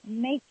day right.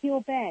 Make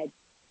your bed.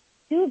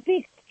 Do a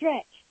big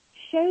stretch.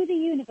 Show the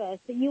universe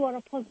that you are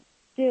a positive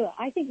doer.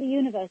 I think the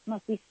universe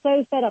must be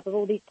so fed up of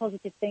all these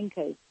positive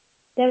thinkers.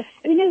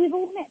 We've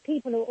all met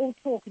people who all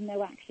talk and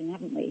no action,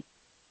 haven't we?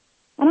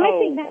 And I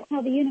think that's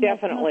how the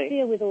universe must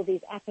deal with all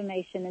these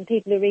affirmation and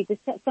people who read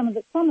some of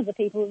the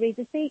people who read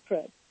The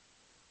Secret.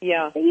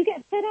 Yeah. But you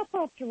get fed up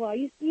after a while.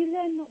 You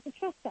learn not to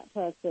trust that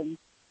person.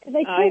 Because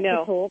they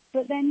talk,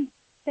 but then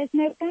there's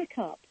no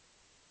backup.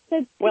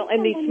 So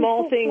and these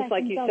small things,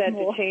 like you said,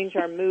 to change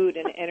our mood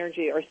and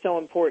energy are so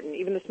important.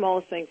 Even the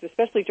smallest things,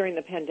 especially during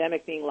the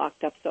pandemic, being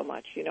locked up so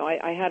much.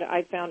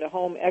 I found a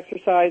home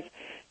exercise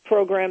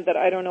program that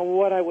I don't know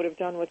what I would have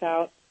done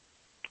without.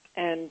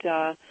 And,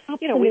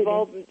 we've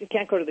all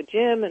can't go to the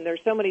gym, and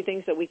there's so many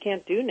things that we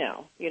can't do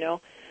now,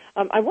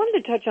 I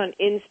wanted to touch on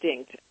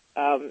instinct.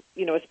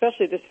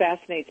 Especially this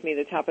fascinates me,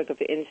 the topic of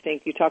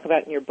instinct you talk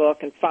about in your book,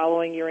 and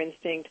following your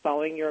instinct,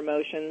 following your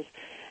emotions,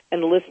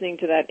 and listening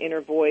to that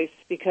inner voice,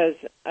 because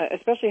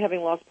especially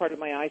having lost part of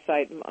my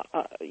eyesight,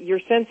 your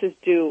senses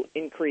do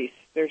increase.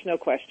 There's no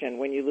question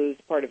when you lose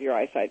part of your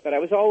eyesight. But I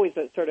was always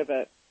a sort of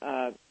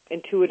a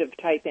intuitive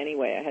type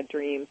anyway. I had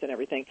dreams and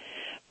everything.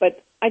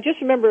 But I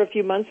just remember a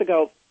few months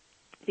ago,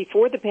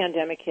 before the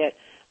pandemic hit,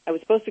 I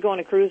was supposed to go on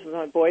a cruise with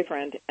my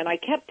boyfriend, and I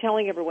kept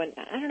telling everyone,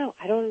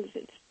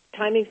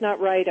 timing's not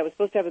right. I was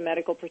supposed to have a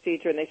medical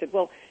procedure, and they said,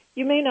 well,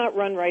 you may not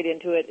run right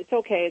into it. It's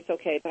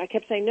okay. But I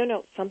kept saying,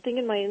 no, something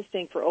in my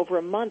instinct for over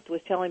a month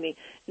was telling me,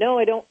 no,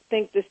 I don't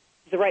think this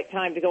is the right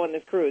time to go on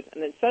this cruise.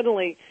 And then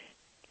suddenly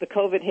the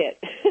COVID hit.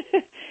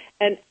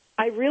 And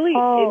I really,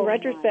 in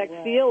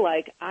retrospect, feel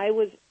like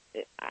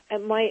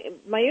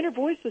my inner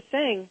voice was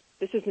saying,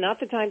 this is not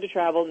the time to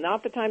travel,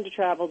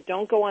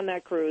 don't go on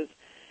that cruise.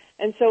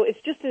 And so it's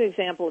just an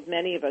example of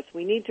many of us.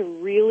 We need to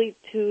really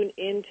tune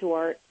into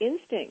our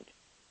instinct.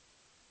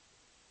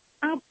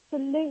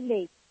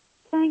 Absolutely.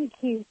 Thank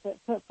you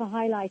for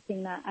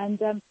highlighting that.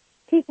 And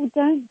people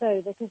don't,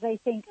 though, because they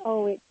think,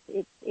 oh,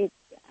 it's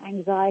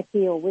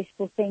anxiety or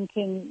wishful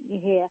thinking you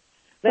hear.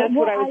 That's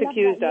what I was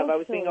accused of. I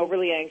was being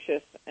overly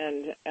anxious,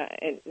 and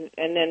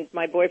then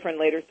my boyfriend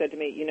later said to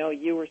me, you know,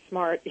 you were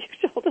smart. You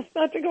told us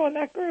not to go on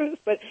that cruise.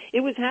 But it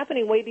was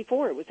happening way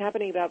before. It was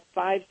happening about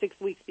 5-6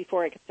 weeks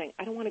before. I kept saying,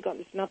 I don't want to go.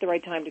 This is not the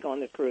right time to go on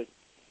this cruise.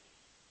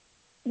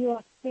 You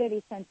are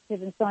clearly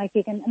sensitive and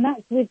psychic, and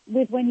that's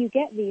with when you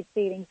get these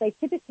feelings, they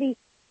typically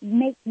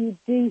make you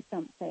do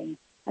something.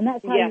 And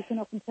that's how you can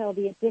often tell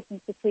the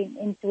difference between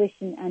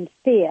intuition and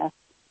fear.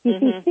 You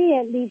see,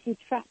 fear leaves you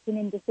trapped in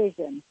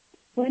indecision.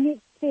 When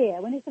it's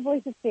fear, when it's the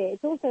voice of fear,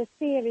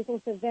 fear is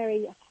also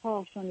very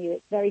harsh on you.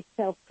 It's very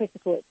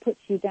self-critical. It puts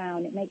you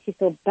down. It makes you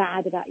feel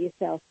bad about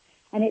yourself.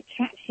 And it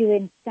traps you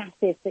in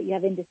stasis that you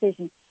have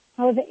indecision.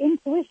 However,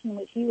 intuition,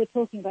 which you were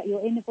talking about,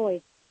 your inner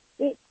voice,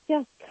 it's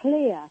just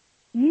clear.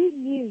 You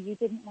knew you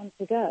didn't want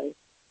to go.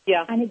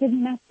 Yeah. And it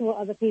didn't matter what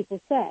other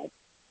people said.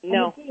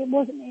 No. It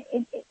was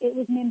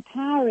an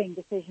empowering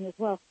decision as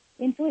well.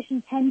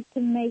 Intuition tends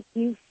to make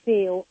you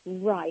feel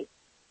right.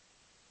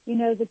 You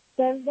know,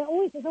 there's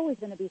always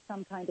going to be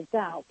some kind of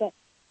doubt, but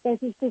there's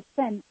this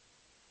sense,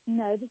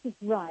 no, this is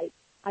right.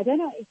 I don't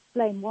know how to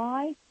explain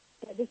why,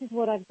 but this is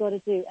what I've got to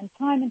do. And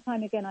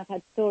time again, I've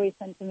had stories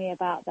sent to me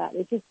about that.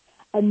 It's just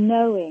a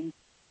knowing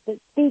that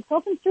speaks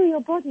often through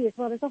your body as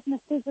well. There's often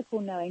a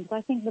physical knowing, because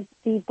I think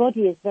the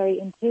body is very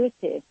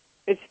intuitive.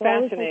 It's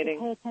fascinating.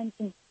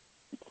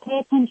 Pay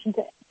attention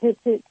to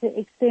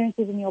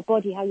experiences in your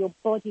body, how your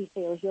body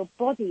feels. Your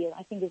body,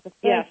 I think, is the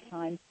first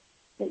time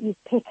that you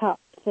pick up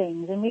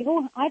things. And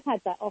I've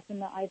had that often,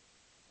 that I've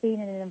been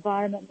in an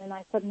environment and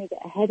I suddenly get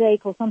a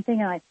headache or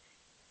something, and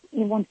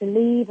you want to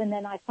leave, and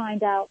then I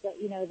find out that,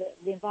 you know,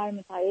 the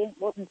environment I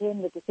wasn't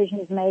in, the decision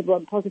is made,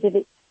 wasn't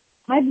positive.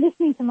 I'm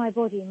listening to my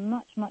body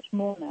much, much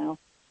more now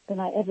than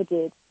I ever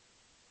did.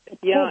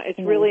 It's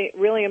really,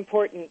 really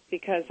important,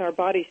 because our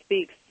body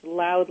speaks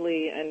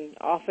loudly, and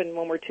often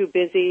when we're too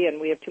busy and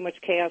we have too much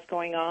chaos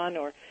going on,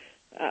 or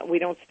we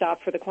don't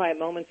stop for the quiet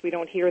moments, we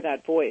don't hear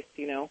that voice,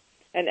 you know.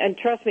 And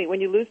trust me, when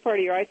you lose part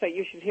of your eyesight,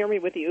 you should hear me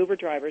with the Uber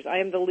drivers. I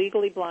am the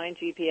legally blind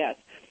GPS.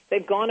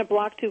 They've gone a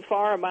block too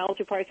far, a mile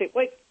too far. I say,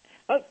 wait,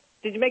 oh,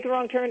 did you make a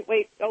wrong turn?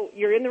 Wait, oh,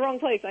 you're in the wrong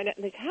place. I know.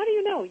 And they say, how do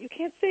you know? You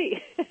can't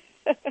see.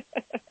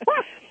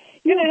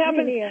 And it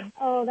happens.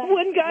 Oh, that's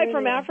one guy brilliant.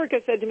 from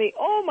Africa said to me,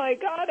 oh, my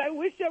God, I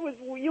wish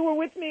you were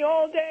with me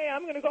all day.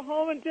 I'm going to go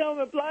home and tell him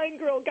a blind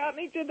girl got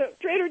me to the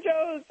Trader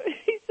Joe's.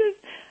 He says,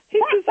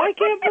 I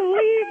can't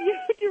believe you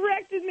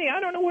directed me. I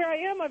don't know where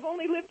I am. I've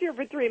only lived here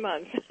for 3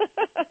 months.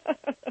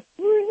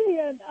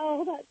 Brilliant.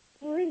 Oh, that's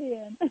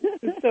brilliant.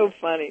 It's so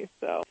funny.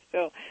 So,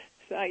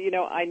 you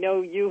know, I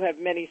know you have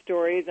many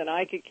stories, and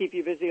I could keep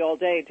you busy all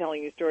day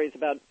telling you stories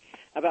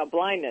about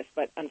blindness,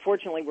 but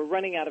unfortunately we're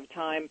running out of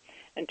time.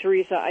 And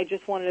Teresa, I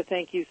just wanted to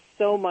thank you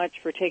so much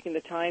for taking the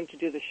time to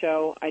do the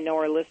show. I know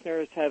our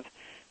listeners have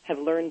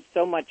learned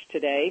so much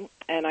today,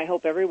 and I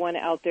hope everyone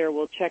out there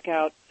will check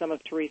out some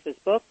of Teresa's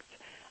books.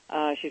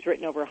 She's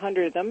written over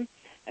 100 of them,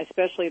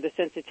 especially the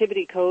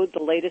Sensitivity Code,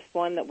 the latest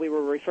one that we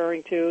were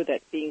referring to,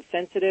 that being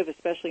sensitive,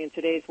 especially in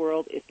today's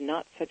world, is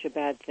not such a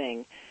bad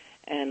thing.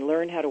 And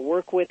learn how to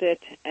work with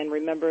it, and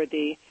remember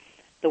the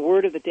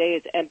word of the day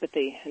is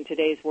empathy. In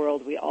today's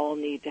world, we all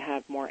need to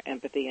have more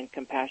empathy and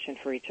compassion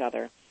for each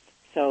other.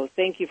 So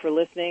thank you for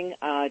listening.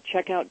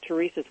 Check out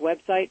Teresa's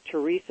website,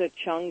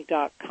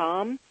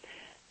 teresachung.com,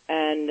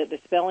 and the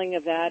spelling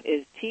of that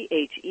is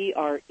T-H-E-R-E-S-A,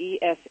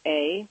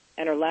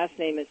 and her last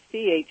name is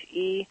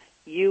C-H-E-U-N-G,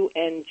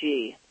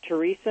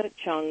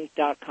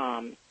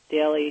 teresachung.com,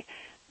 daily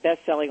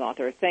best-selling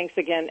author. Thanks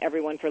again,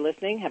 everyone, for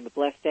listening. Have a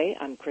blessed day.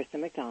 I'm Krista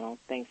McDonald.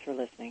 Thanks for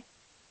listening.